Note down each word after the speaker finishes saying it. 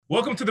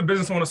Welcome to the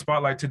Business Owner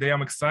Spotlight. Today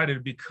I'm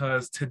excited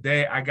because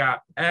today I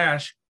got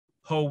Ash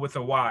Ho with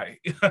a Y.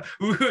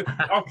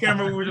 Off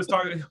camera, we were just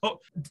talking.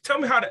 Tell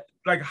me how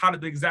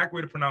the exact way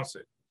to pronounce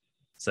it.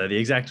 So the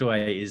exact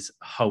way is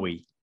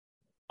Hoey.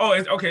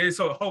 Oh, okay.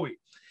 So Hoey,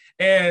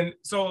 and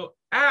so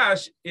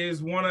Ash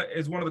is one of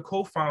the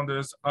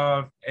co-founders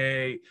of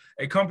a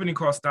company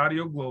called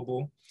Stadio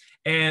Global.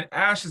 And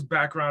Ash's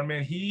background,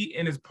 man, he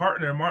and his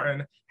partner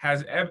Martin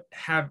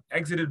have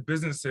exited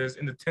businesses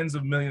in the tens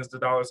of millions of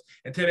dollars.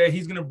 And today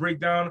he's going to break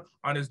down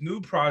on his new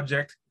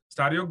project,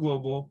 Stadio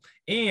Global,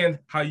 and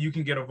how you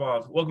can get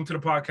involved. Welcome to the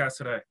podcast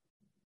today.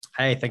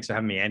 Hey, thanks for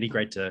having me, Andy.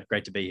 Great to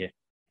be here.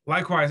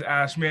 Likewise,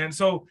 Ash, man.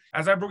 So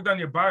as I broke down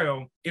your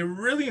bio, it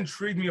really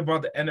intrigued me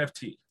about the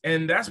NFT.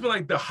 And that's been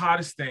like the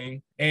hottest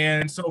thing.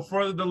 And so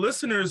for the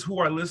listeners who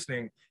are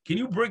listening, can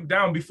you break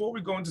down, before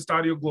we go into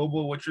Stadio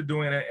Global, what you're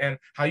doing and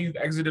how you've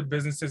exited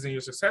businesses and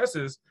your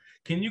successes,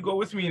 can you go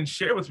with me and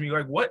share with me,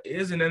 like, what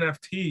is an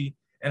NFT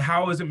and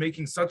why is it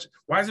making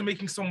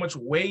so much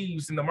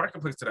waves in the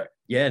marketplace today?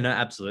 Yeah, no,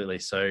 absolutely.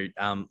 So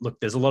look,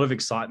 there's a lot of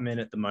excitement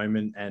at the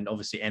moment, and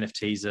obviously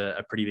NFTs are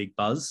a pretty big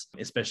buzz,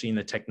 especially in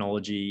the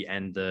technology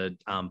and the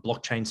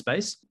blockchain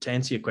space. To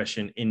answer your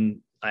question,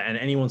 and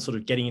anyone sort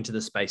of getting into the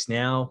space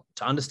now,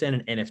 to understand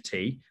an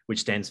NFT,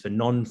 which stands for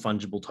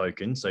non-fungible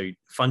token. So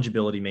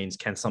fungibility means,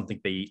 can something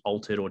be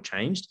altered or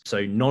changed?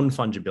 So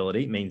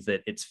non-fungibility means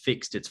that it's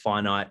fixed, it's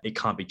finite, it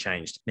can't be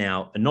changed.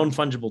 Now, a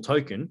non-fungible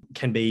token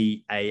can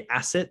be an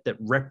asset that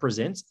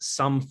represents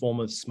some form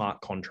of smart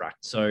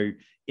contract. So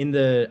in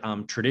the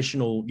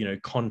traditional,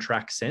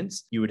 contract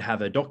sense, you would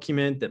have a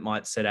document that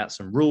might set out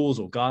some rules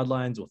or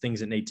guidelines or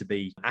things that need to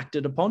be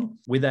acted upon.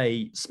 With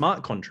a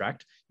smart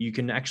contract, you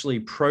can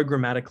actually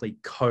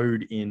programmatically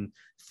code in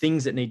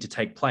things that need to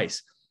take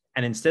place.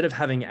 And instead of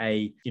having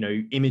a,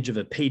 image of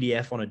a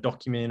PDF on a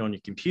document on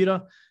your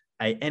computer,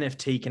 a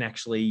NFT can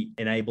actually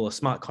enable a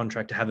smart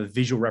contract to have a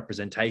visual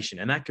representation.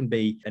 And that can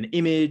be an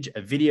image,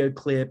 a video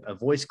clip, a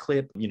voice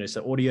clip,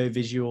 so audio,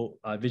 visual.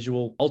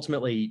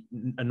 Ultimately,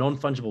 a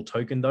non-fungible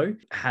token, though,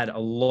 had a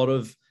lot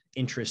of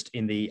interest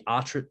in the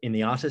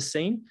artist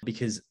scene,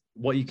 because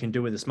what you can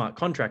do with a smart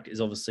contract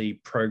is obviously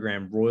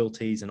program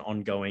royalties and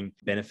ongoing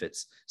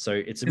benefits. So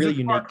it's a really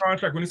unique smart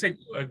contract.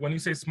 When you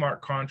say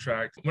smart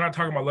contract, we're not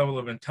talking about level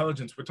of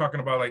intelligence. We're talking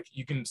about, like,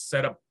 you can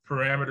set up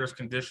parameters,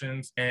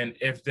 conditions, and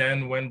if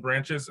then when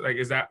branches. Like,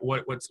 is that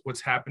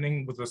what's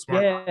happening with a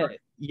smart contract?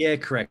 Yeah,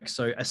 correct.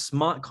 So a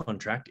smart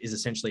contract is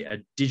essentially a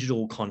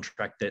digital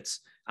contract that's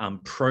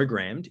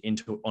programmed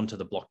onto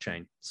the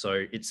blockchain.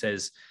 So it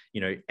says,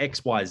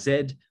 X, Y,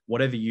 Z,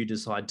 whatever you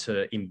decide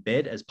to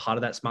embed as part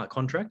of that smart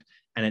contract,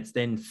 and it's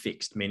then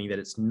fixed, meaning that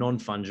it's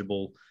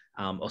non-fungible.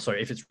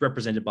 If it's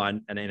represented by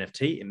an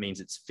NFT, it means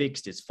it's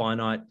fixed, it's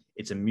finite,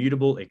 it's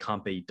immutable, it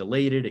can't be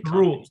deleted.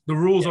 The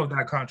rules of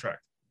that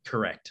contract.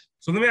 Correct.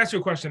 So let me ask you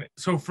a question.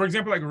 So for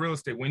example, like real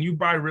estate, when you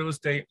buy real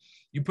estate,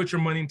 you put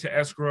your money into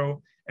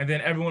escrow, and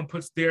then everyone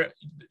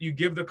you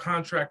give the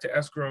contract to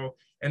escrow,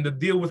 and the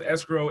deal with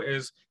escrow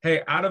is,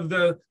 hey, out of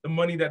the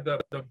money that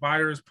the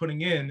buyer is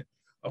putting in,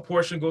 a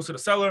portion goes to the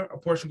seller, a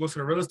portion goes to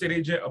the real estate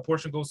agent, a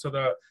portion goes to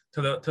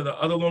the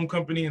other loan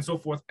company, and so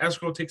forth.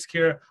 Escrow takes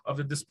care of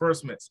the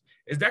disbursements.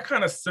 Is that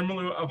kind of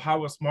similar of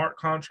how a smart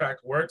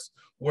contract works,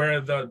 where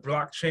the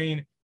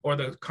blockchain or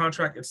the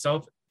contract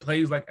itself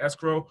plays like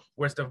escrow,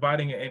 where it's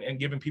dividing and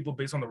giving people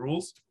based on the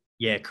rules?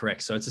 Yeah,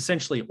 correct. So it's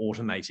essentially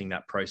automating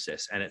that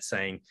process, and it's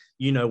saying,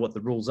 what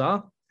the rules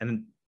are,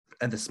 and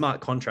the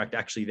smart contract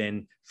actually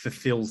then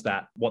fulfills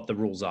what the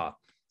rules are.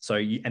 So,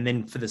 and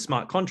then for the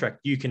smart contract,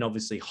 you can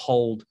obviously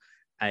hold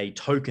a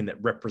token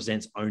that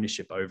represents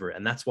ownership over it.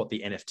 And that's what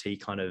the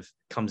NFT kind of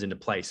comes into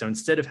play. So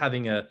instead of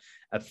having a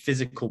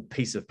physical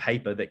piece of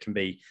paper that can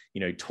be,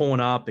 torn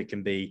up, it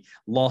can be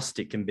lost,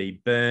 it can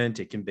be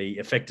burnt, it can be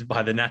affected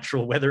by the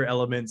natural weather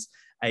elements,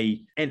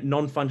 a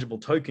non-fungible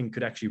token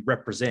could actually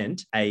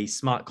represent a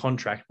smart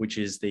contract, which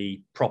is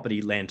the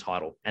property land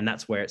title. And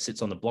that's where it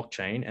sits on the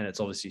blockchain, and it's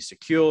obviously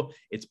secure.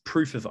 It's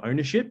proof of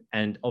ownership.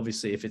 And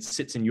obviously if it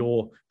sits in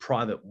your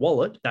private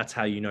wallet, that's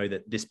how you know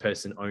that this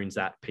person owns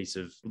that piece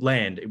of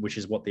land, which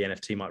is what the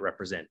NFT might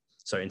represent.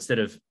 So instead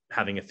of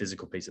having a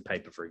physical piece of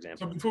paper, for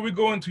example. So before we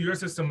go into your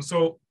system,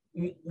 so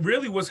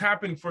really what's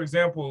happening, for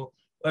example,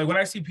 like when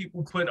I see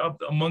people put up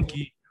a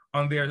monkey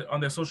on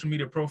their social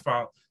media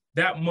profile,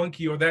 that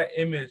monkey or that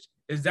image,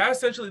 is that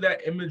essentially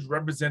that image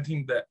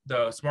representing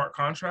the smart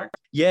contract?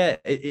 Yeah,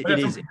 it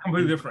is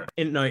completely different.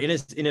 In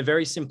a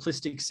very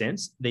simplistic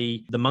sense,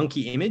 the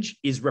monkey image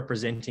is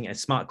representing a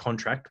smart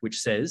contract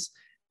which says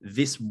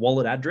this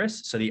wallet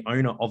address, so the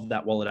owner of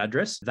that wallet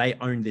address, they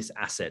own this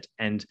asset,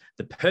 and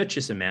the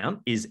purchase amount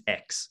is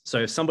X. So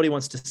if somebody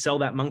wants to sell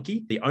that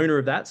monkey, the owner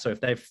of that, so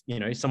if they've,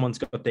 someone's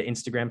got their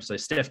Instagram, so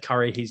Steph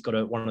Curry, he's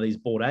got one of these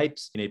Bored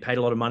Apes, he paid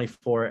a lot of money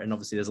for it, and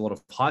obviously there's a lot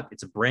of hype.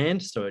 It's a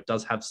brand, so it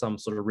does have some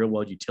sort of real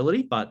world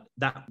utility, but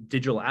that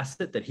digital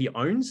asset that he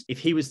owns, if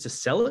he was to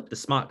sell it, the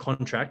smart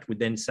contract would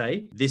then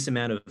say this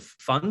amount of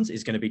funds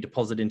is going to be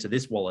deposited into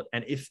this wallet.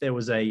 And if there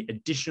was a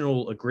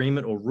additional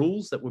agreement or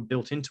rules that were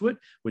built into it,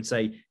 would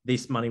say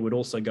this money would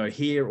also go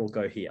here or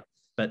go here.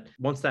 But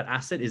once that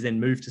asset is then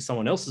moved to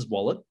someone else's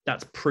wallet,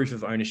 that's proof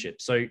of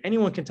ownership. So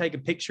anyone can take a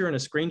picture and a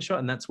screenshot,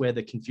 and that's where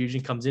the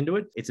confusion comes into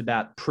it. It's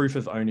about proof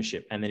of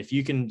ownership. And then if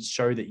you can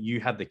show that you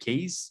have the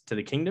keys to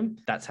the kingdom,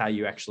 that's how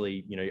you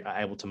actually, are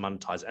able to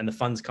monetize. And the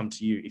funds come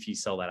to you if you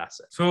sell that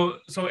asset. So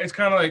it's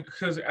kind of like,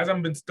 because as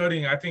I've been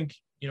studying, I think,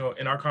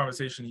 in our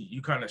conversation,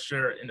 you kind of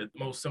share it in the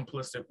most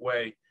simplistic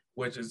way,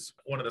 which is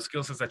one of the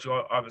skill sets that you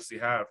obviously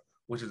have,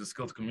 which is the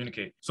skill to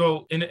communicate.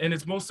 So in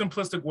its most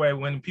simplistic way,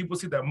 when people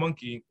see that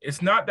monkey,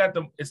 it's not that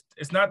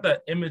it's not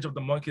the image of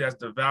the monkey that's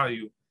the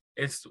value.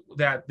 It's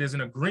that there's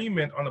an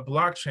agreement on the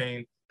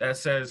blockchain that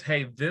says,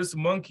 hey, this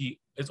monkey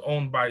is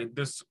owned by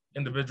this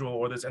individual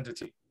or this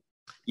entity.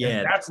 Yeah,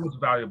 and that's what's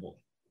valuable.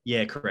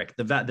 Yeah, correct.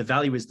 The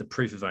value is the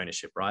proof of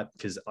ownership, right?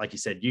 Because like you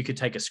said, you could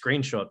take a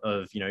screenshot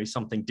of,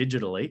 something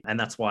digitally. And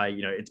that's why,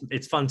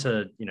 it's fun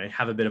to,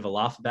 have a bit of a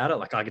laugh about it.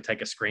 Like I could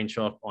take a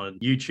screenshot on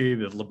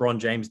YouTube of LeBron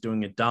James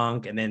doing a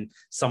dunk and then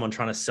someone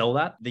trying to sell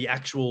that. The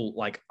actual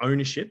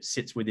ownership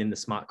sits within the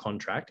smart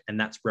contract, and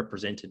that's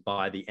represented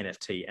by the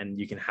NFT, and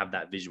you can have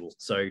that visual.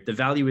 So the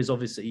value is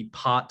obviously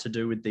part to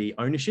do with the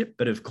ownership,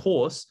 but of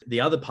course,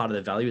 the other part of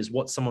the value is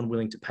what's someone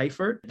willing to pay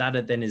for it.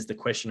 That then is the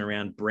question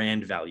around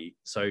brand value.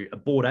 So a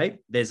Bored Ape,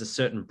 there's a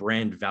certain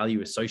brand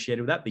value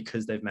associated with that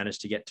because they've managed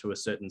to get to a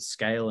certain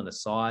scale and a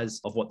size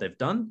of what they've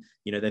done.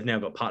 They've now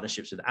got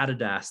partnerships with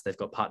Adidas, they've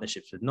got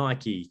partnerships with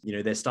Nike,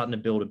 they're starting to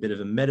build a bit of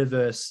a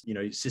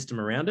metaverse,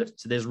 system around it.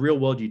 So there's real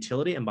world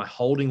utility. And by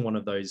holding one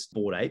of those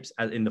Bored Apes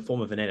in the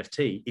form of an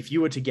NFT, if you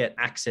were to get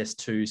access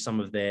to some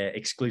of their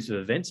exclusive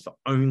events for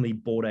only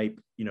Bored Ape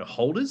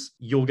holders,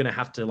 you're going to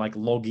have to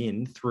log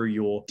in through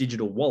your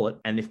digital wallet.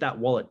 And if that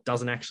wallet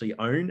doesn't actually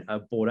own a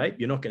Bored Ape,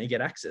 you're not going to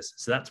get access.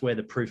 So that's where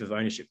the proof of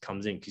ownership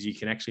comes in, because you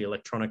can actually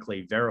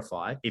electronically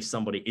verify if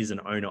somebody is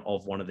an owner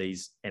of one of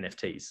these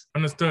NFTs.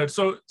 Understood.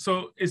 So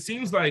it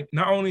seems like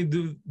not only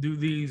do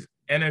these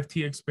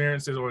NFT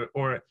experiences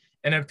or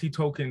NFT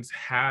tokens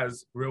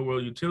has real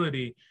world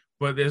utility,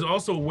 but there's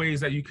also ways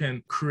that you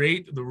can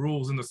create the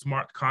rules in the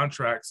smart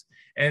contracts.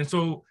 And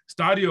so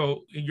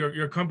Stadio,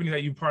 your company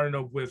that you partnered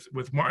up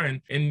with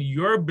Martin, in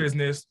your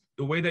business,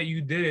 the way that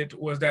you did it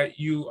was that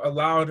you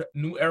allowed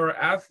New Era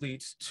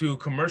athletes to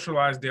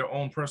commercialize their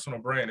own personal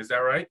brand. Is that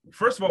right?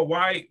 First of all,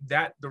 why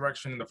that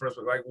direction in the first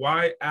place?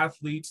 Why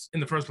athletes in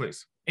the first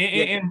place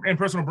and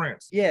personal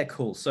brands? Yeah,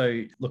 cool.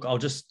 So look, I'll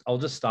just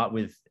start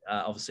with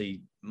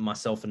obviously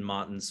myself and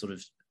Martin's sort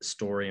of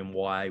story and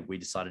why we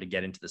decided to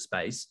get into the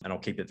space, and I'll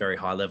keep it very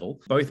high level.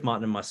 Both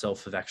Martin and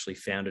myself have actually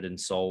founded and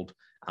sold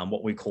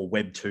what we call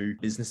Web 2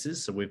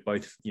 businesses. So we've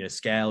both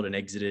scaled and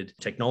exited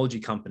technology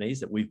companies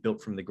that we've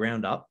built from the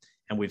ground up,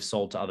 and we've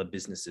sold to other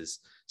businesses.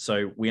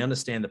 So we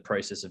understand the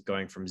process of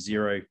going from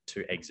zero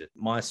to exit.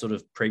 My sort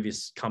of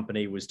previous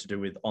company was to do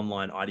with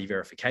online ID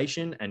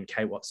verification and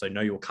so know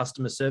your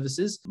customer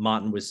services.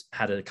 Martin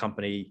had a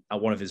company,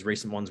 one of his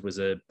recent ones was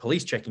a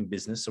police checking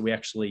business. So we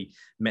actually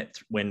met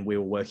when we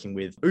were working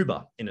with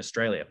Uber in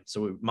Australia.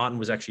 So Martin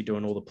was actually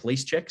doing all the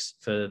police checks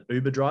for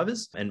Uber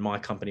drivers, and my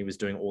company was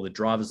doing all the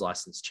driver's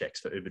license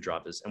checks for Uber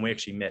drivers. And we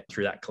actually met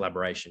through that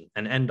collaboration,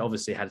 and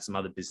obviously had some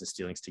other business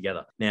dealings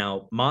together.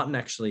 Now, Martin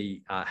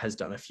actually has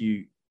done a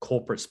few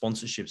corporate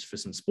sponsorships for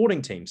some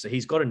sporting teams. So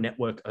he's got a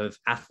network of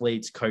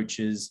athletes,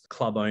 coaches,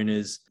 club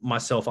owners.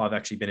 Myself, I've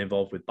actually been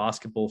involved with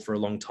basketball for a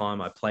long time.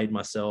 I played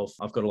myself.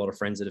 I've got a lot of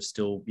friends that have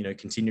still,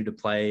 continued to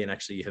play and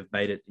actually have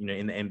made it,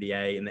 in the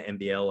NBA and the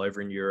NBL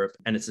over in Europe.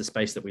 And it's a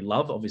space that we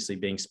love, obviously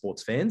being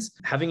sports fans.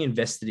 Having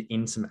invested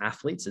in some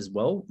athletes as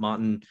well,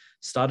 Martin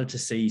started to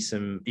see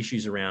some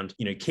issues around,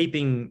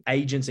 keeping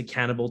agents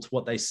accountable to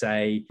what they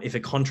say. If a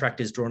contract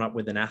is drawn up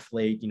with an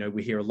athlete,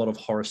 we hear a lot of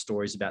horror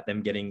stories about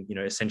them getting,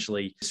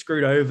 essentially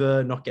screwed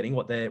over, not getting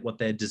what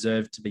they're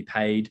deserved to be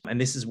paid. And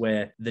this is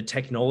where the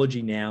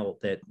technology now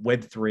that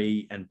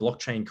Web3 and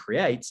blockchain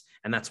creates,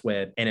 and that's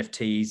where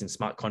NFTs and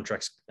smart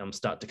contracts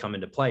start to come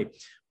into play.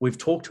 We've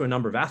talked to a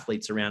number of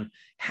athletes around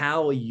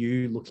how are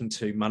you looking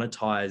to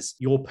monetize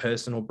your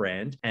personal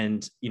brand?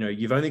 And,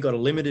 you've only got a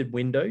limited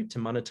window to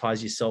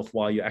monetize yourself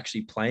while you're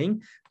actually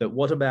playing. But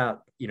what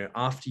about,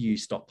 after you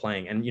stop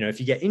playing? And,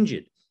 if you get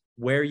injured,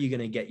 where are you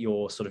going to get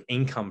your sort of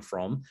income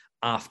from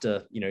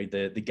after,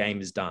 the game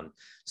is done?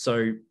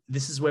 So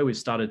this is where we've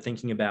started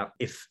thinking about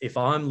if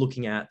I'm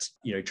looking at,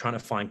 trying to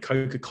find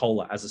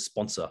Coca-Cola as a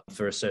sponsor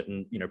for a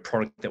certain,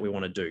 product that we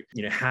want to do,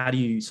 how do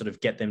you sort of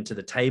get them to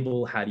the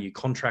table? How do you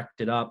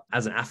contract it up?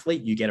 As an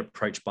athlete, you get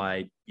approached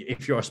by,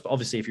 if you're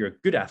a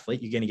good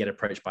athlete, you're going to get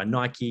approached by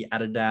Nike,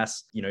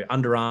 Adidas,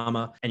 Under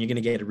Armour, and you're going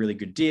to get a really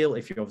good deal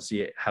if you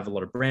obviously have a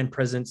lot of brand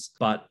presence.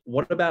 But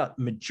what about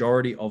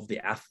majority of the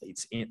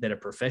athletes that are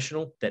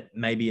professional, that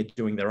maybe are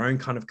doing their own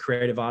kind of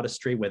creative artistry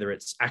artistry, whether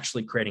it's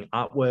actually creating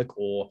artwork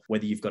or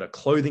whether you've got a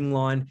clothing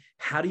line.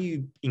 How do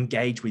you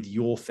engage with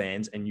your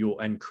fans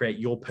and create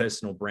your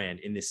personal brand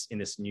in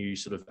this new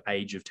sort of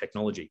age of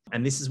technology?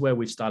 And this is where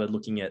we've started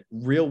looking at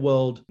real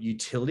world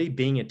utility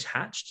being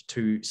attached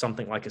to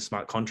something like a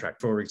smart contract.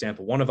 For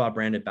example, one of our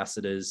brand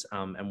ambassadors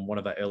and one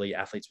of our early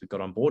athletes we've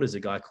got on board is a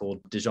guy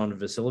called Dejan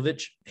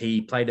Vasiljevic.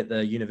 He played at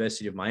the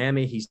University of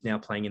Miami. He's now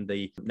playing in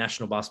the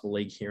National Basketball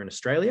League here in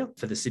Australia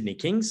for the Sydney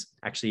Kings.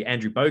 Actually,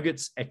 Andrew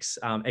Bogut's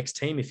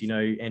ex-team, if you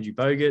know Andrew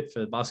Bogut, for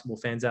the basketball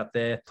fans out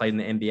there, played in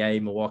the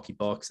NBA, Milwaukee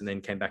Bucks, and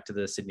then came back to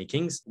the Sydney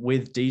Kings.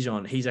 With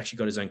Dejan, he's actually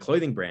got his own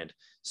clothing brand.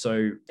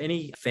 So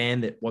any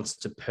fan that wants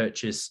to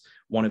purchase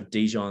one of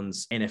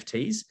Dejan's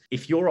NFTs,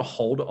 if you're a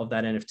holder of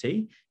that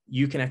NFT,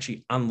 you can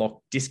actually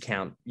unlock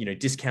discount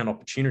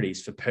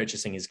opportunities for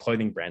purchasing his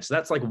clothing brand. So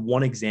that's like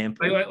one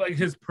example. Like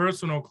his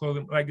personal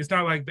clothing. Like it's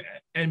not like the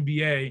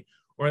NBA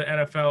or the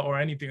NFL or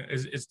anything.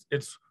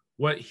 It's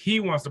what he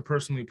wants to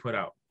personally put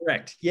out.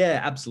 Correct. Yeah,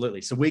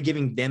 absolutely. So we're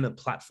giving them a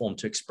platform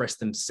to express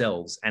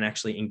themselves and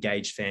actually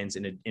engage fans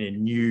in a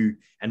new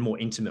and more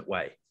intimate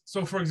way.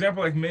 So, for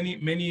example, like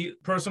many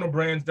personal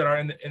brands that are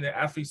in the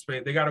athlete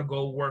space, they got to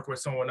go work with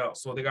someone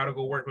else. So they got to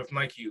go work with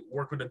Nike,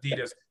 work with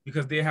Adidas,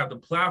 because they have the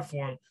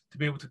platform to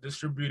be able to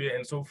distribute it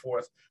and so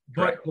forth.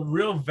 But the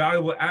real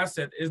valuable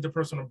asset is the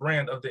personal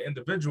brand of the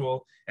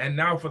individual. And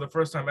now, for the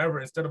first time ever,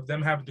 instead of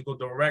them having to go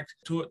direct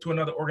to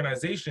another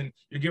organization,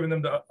 you're giving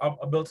them the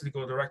ability to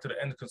go direct to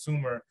the end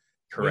consumer.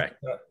 Correct.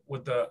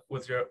 With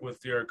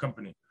your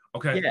company.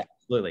 Okay. Yeah,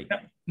 absolutely.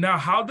 Now,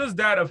 how does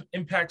that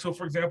impact? So,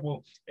 for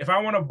example, if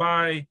I want to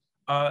buy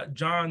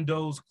John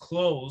Doe's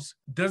clothes,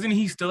 doesn't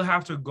he still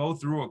have to go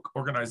through an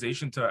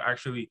organization to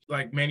actually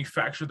like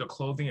manufacture the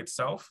clothing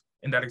itself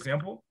in that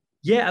example?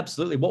 Yeah,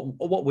 absolutely.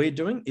 What we're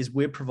doing is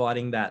we're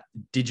providing that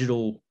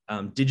digital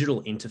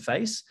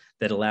interface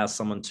that allows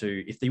someone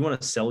to, if they want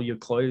to sell your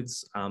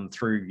clothes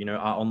through,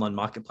 our online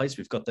marketplace,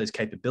 we've got those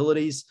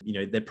capabilities.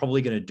 They're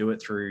probably going to do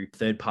it through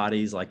third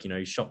parties like,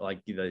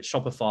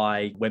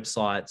 Shopify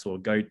websites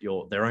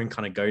or their own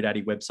kind of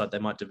GoDaddy website they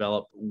might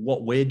develop.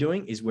 What we're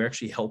doing is we're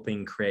actually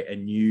helping create a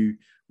new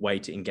way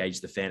to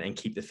engage the fan and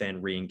keep the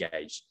fan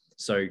re-engaged.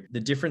 So the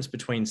difference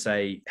between,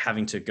 say,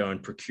 having to go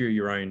and procure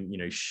your own,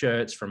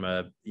 shirts from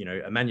a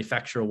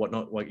manufacturer or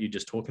whatnot, what you're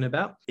just talking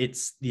about,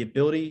 it's the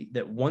ability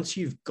that once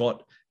you've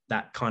got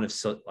that kind of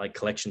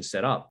collection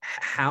set up,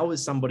 how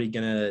is somebody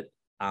going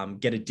to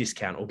get a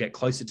discount or get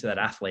closer to that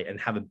athlete and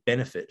have a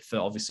benefit for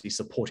obviously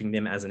supporting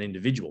them as an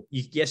individual?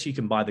 Yes, you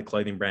can buy the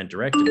clothing brand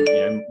direct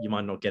and you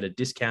might not get a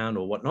discount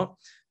or whatnot,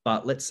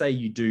 but let's say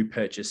you do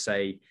purchase,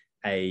 say,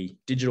 a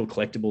digital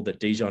collectible that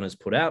Dejan has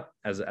put out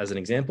as an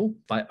example.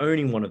 By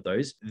owning one of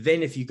those,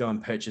 then if you go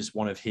and purchase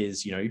one of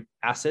his,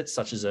 assets,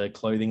 such as a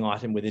clothing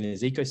item within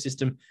his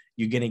ecosystem,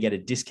 you're going to get a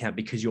discount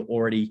because you're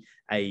already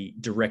a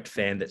direct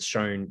fan that's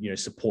shown,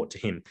 support to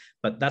him.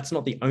 But that's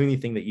not the only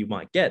thing that you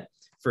might get.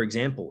 For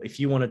example, if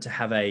you wanted to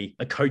have a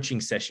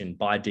coaching session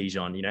by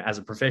Dejan, as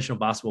a professional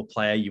basketball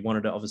player, you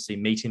wanted to obviously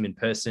meet him in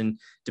person,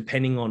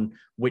 depending on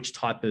which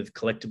type of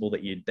collectible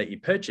that you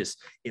purchase,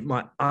 it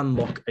might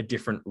unlock a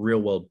different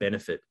real world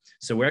benefit.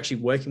 So we're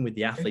actually working with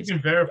the athletes. You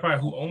can verify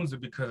who owns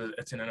it because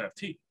it's an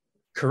NFT.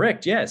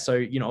 Correct. Yeah.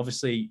 So,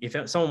 obviously if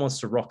someone wants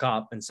to rock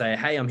up and say,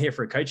 hey, I'm here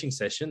for a coaching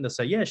session, they'll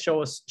say, yeah,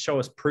 show us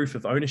proof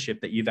of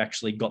ownership that you've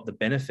actually got the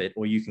benefit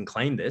or you can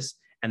claim this.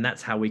 And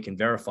that's how we can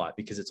verify it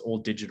because it's all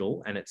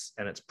digital and it's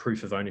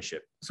proof of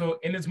ownership. So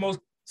in its most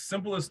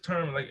simplest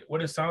term, like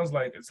what it sounds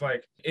like, it's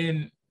like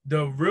in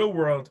the real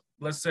world,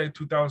 let's say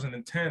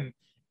 2010,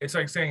 it's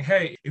like saying,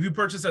 hey, if you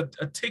purchase a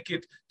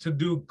ticket to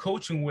do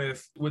coaching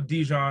with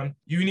Dejan,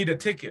 you need a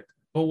ticket.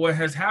 But what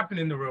has happened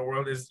in the real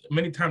world is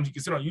many times you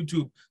can see on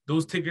YouTube,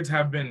 those tickets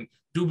have been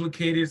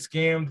duplicated,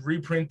 scammed,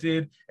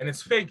 reprinted, and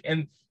it's fake.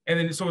 And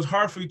then so it's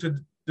hard for you to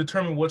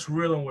determine what's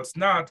real and what's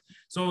not.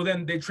 So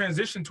then they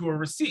transition to a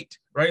receipt,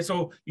 right?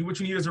 So what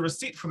you need is a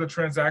receipt for the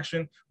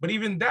transaction, but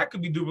even that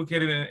could be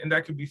duplicated and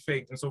that could be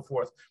faked and so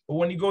forth. But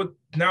when you go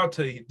now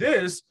to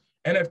this,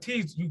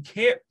 NFTs, you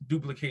can't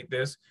duplicate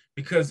this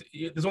because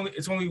it's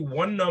only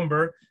one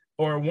number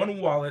or one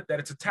wallet that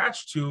it's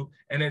attached to,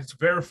 and it's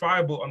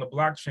verifiable on the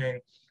blockchain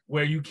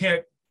where you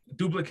can't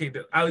duplicate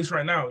it. At least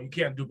right now, you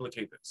can't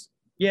duplicate this.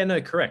 Yeah, no,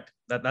 correct.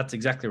 That's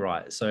exactly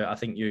right. So I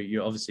think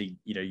you're obviously,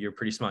 you're a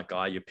pretty smart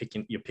guy. You're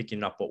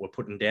picking up what we're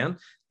putting down.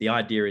 The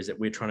idea is that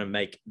we're trying to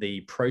make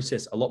the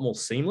process a lot more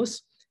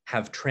seamless,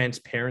 have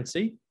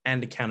transparency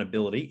and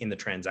accountability in the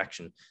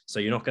transaction. So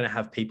you're not going to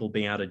have people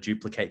being able to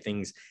duplicate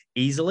things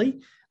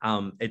easily.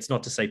 It's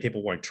not to say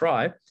people won't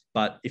try,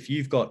 but if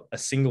you've got a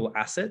single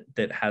asset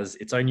that has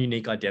its own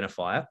unique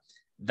identifier,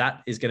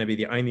 that is going to be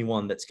the only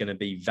one that's going to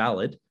be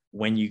valid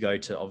when you go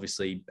to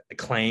obviously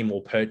claim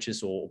or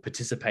purchase or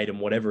participate in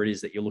whatever it is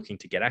that you're looking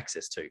to get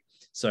access to.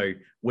 So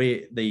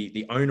we're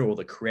the owner or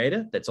the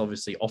creator that's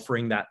obviously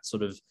offering that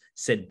sort of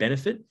said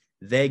benefit,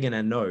 they're going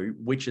to know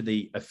which of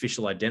the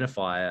official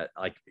identifiers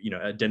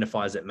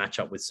that match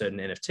up with certain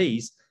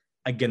NFTs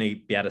are going to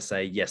be able to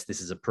say, yes, this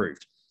is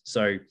approved.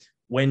 So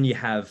when you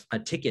have a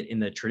ticket in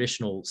the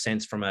traditional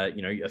sense from a,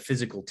 you know, a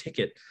physical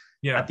ticket,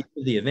 at the end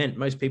of the event,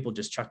 most people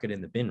just chuck it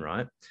in the bin,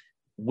 right?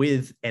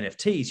 With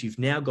NFTs, you've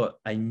now got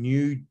a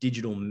new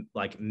digital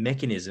like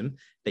mechanism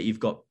that you've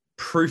got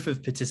proof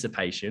of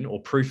participation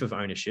or proof of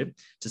ownership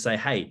to say,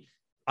 hey,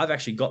 I've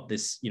actually got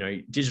this, you know,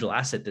 digital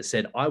asset that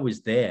said I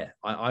was there.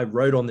 I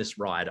rode on this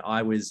ride.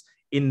 I was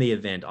in the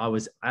event. I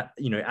was at,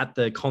 you know, at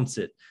the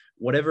concert,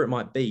 whatever it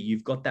might be.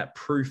 You've got that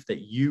proof that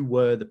you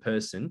were the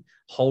person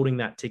holding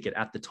that ticket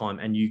at the time,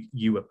 and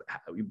you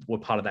were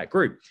part of that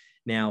group.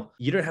 Now,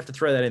 you don't have to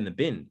throw that in the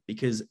bin,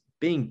 because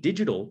being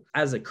digital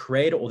as a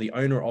creator or the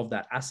owner of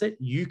that asset,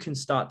 you can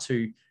start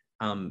to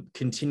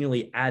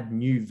continually add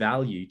new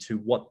value to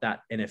what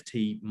that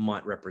NFT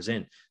might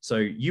represent. So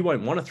you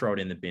won't want to throw it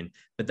in the bin,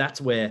 but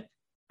that's where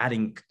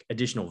adding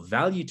additional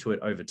value to it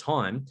over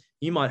time,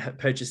 you might have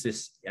purchased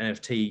this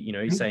NFT, you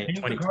know, say in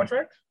 2020.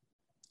 Contract?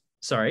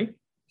 Sorry?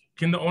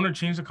 Can the owner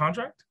change the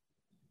contract?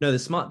 No, the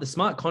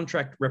smart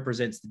contract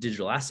represents the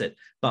digital asset,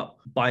 but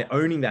by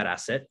owning that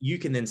asset, you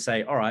can then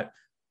say, all right,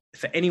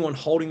 for anyone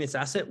holding this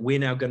asset, we're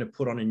now going to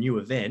put on a new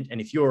event.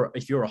 And if you're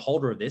a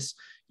holder of this,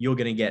 you're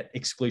going to get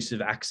exclusive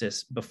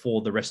access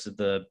before the rest of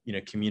the, you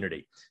know,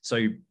 community.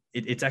 So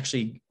it's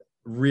actually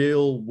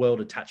real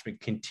world attachment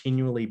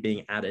continually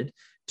being added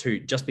to,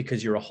 just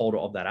because you're a holder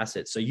of that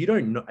asset. So you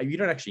don't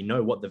actually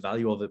know what the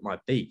value of it might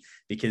be,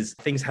 because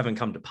things haven't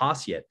come to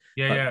pass yet.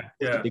 Yeah.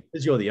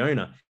 Because you're the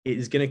owner, it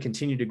is going to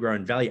continue to grow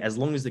in value as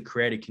long as the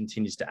creator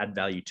continues to add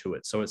value to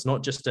it. So it's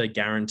not just a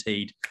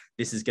guaranteed,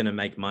 this is going to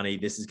make money,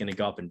 this is going to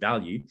go up in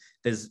value.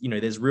 There's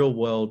real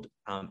world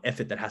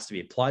effort that has to be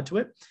applied to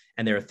it.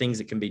 And there are things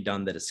that can be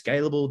done that are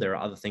scalable. There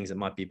are other things that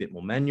might be a bit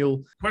more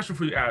manual. Question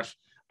for you, Ash.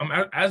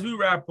 As we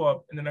wrap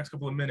up in the next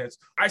couple of minutes,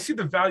 I see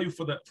the value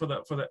for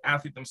the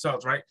athlete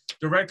themselves, right?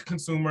 Direct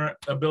consumer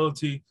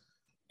ability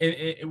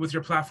with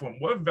your platform.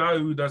 What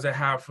value does it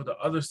have for the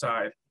other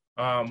side,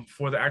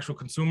 for the actual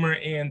consumer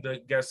and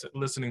the guests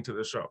listening to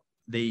the show?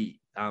 The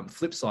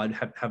flip side,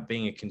 have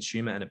being a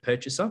consumer and a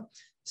purchaser,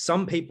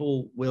 some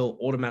people will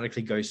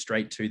automatically go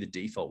straight to the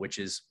default, which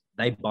is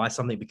they buy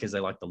something because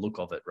they like the look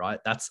of it, right?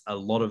 That's a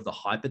lot of the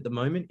hype at the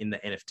moment in the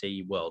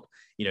NFT world.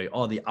 You know,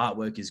 oh, the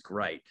artwork is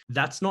great.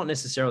 That's not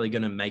necessarily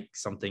going to make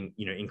something,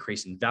 you know,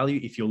 increase in value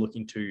if you're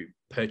looking to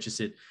purchase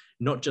it,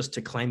 not just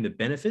to claim the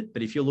benefit,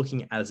 but if you're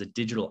looking as a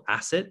digital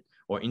asset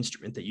or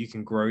instrument that you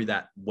can grow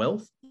that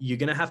wealth, you're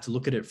going to have to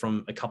look at it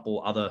from a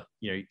couple other,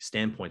 you know,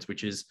 standpoints,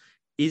 which is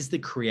the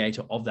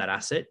creator of that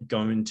asset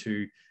going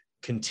to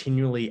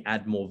continually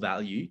add more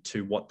value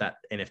to what that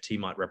NFT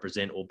might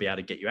represent or be able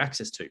to get you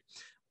access to?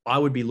 I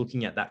would be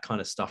looking at that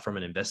kind of stuff from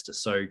an investor.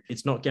 So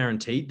it's not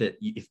guaranteed that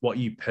if what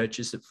you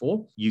purchase it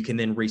for, you can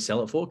then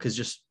resell it for, because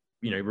just,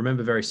 you know,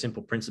 remember very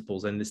simple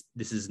principles. And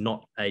this is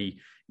not a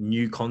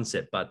new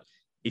concept, but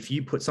if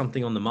you put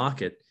something on the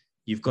market,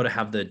 you've got to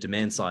have the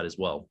demand side as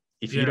well.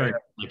 If you don't,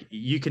 like,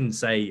 you can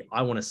say,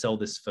 I want to sell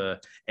this for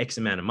X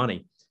amount of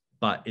money,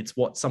 but it's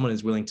what someone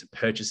is willing to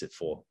purchase it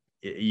for.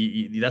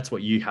 That's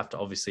what you have to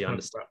obviously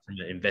understand from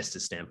the investor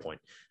standpoint.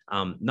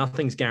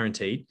 Nothing's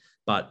guaranteed,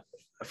 but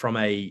from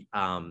a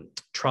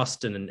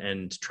trust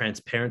and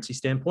transparency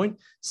standpoint,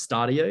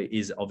 Startio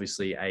is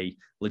obviously a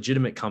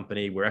legitimate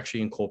company. We're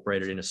actually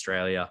incorporated in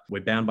Australia.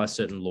 We're bound by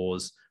certain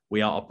laws.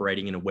 We are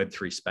operating in a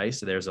Web3 space.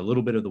 So there's a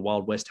little bit of the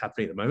Wild West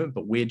happening at the moment,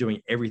 but we're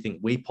doing everything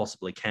we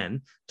possibly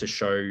can to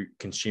show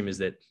consumers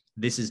that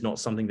this is not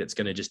something that's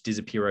going to just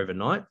disappear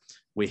overnight.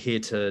 We're here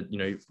to, you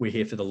know, we're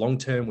here for the long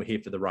term. We're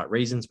here for the right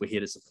reasons. We're here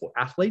to support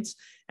athletes.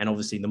 And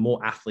obviously the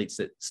more athletes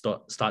that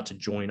start to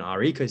join our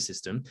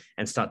ecosystem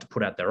and start to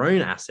put out their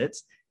own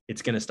assets,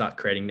 it's going to start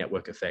creating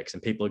network effects,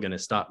 and people are going to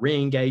start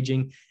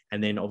re-engaging.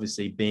 And then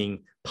obviously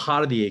being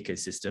part of the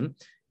ecosystem,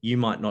 you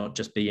might not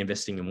just be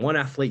investing in one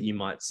athlete. You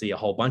might see a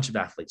whole bunch of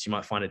athletes. You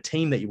might find a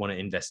team that you want to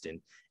invest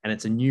in. And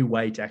it's a new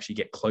way to actually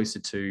get closer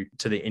to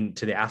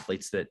the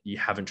athletes that you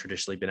haven't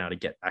traditionally been able to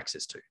get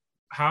access to.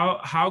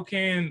 How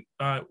can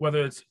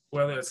whether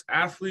it's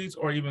athletes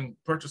or even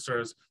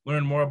purchasers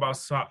learn more about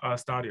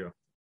Startio?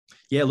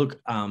 Yeah,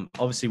 look,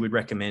 obviously we'd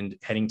recommend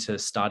heading to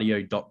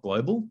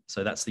startio.global.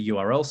 So that's the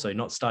URL. So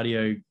not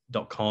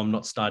startio.com,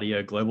 not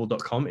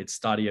startioglobal.com. It's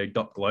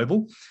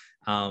startio.global.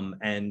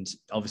 And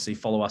obviously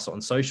follow us on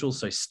social.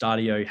 So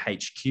Startio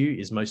HQ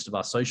is most of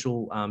our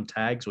social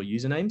tags or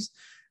usernames.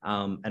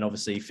 And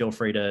obviously feel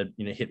free to,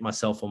 you know, hit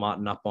myself or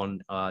Martin up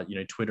on, you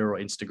know, Twitter or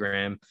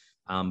Instagram.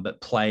 But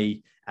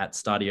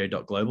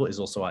play@startio.global is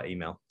also our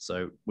email.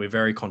 So we're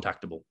very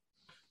contactable.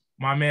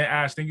 My man,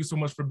 Ash, thank you so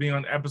much for being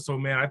on the episode,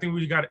 man. I think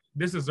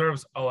this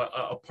deserves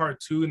a part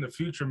 2 in the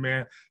future,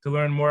 man, to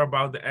learn more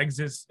about the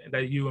exits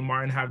that you and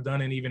Martin have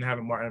done, and even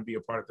having Martin be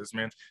a part of this,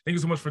 man. Thank you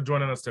so much for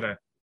joining us today.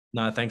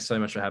 No, thanks so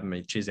much for having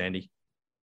me. Cheers, Andy.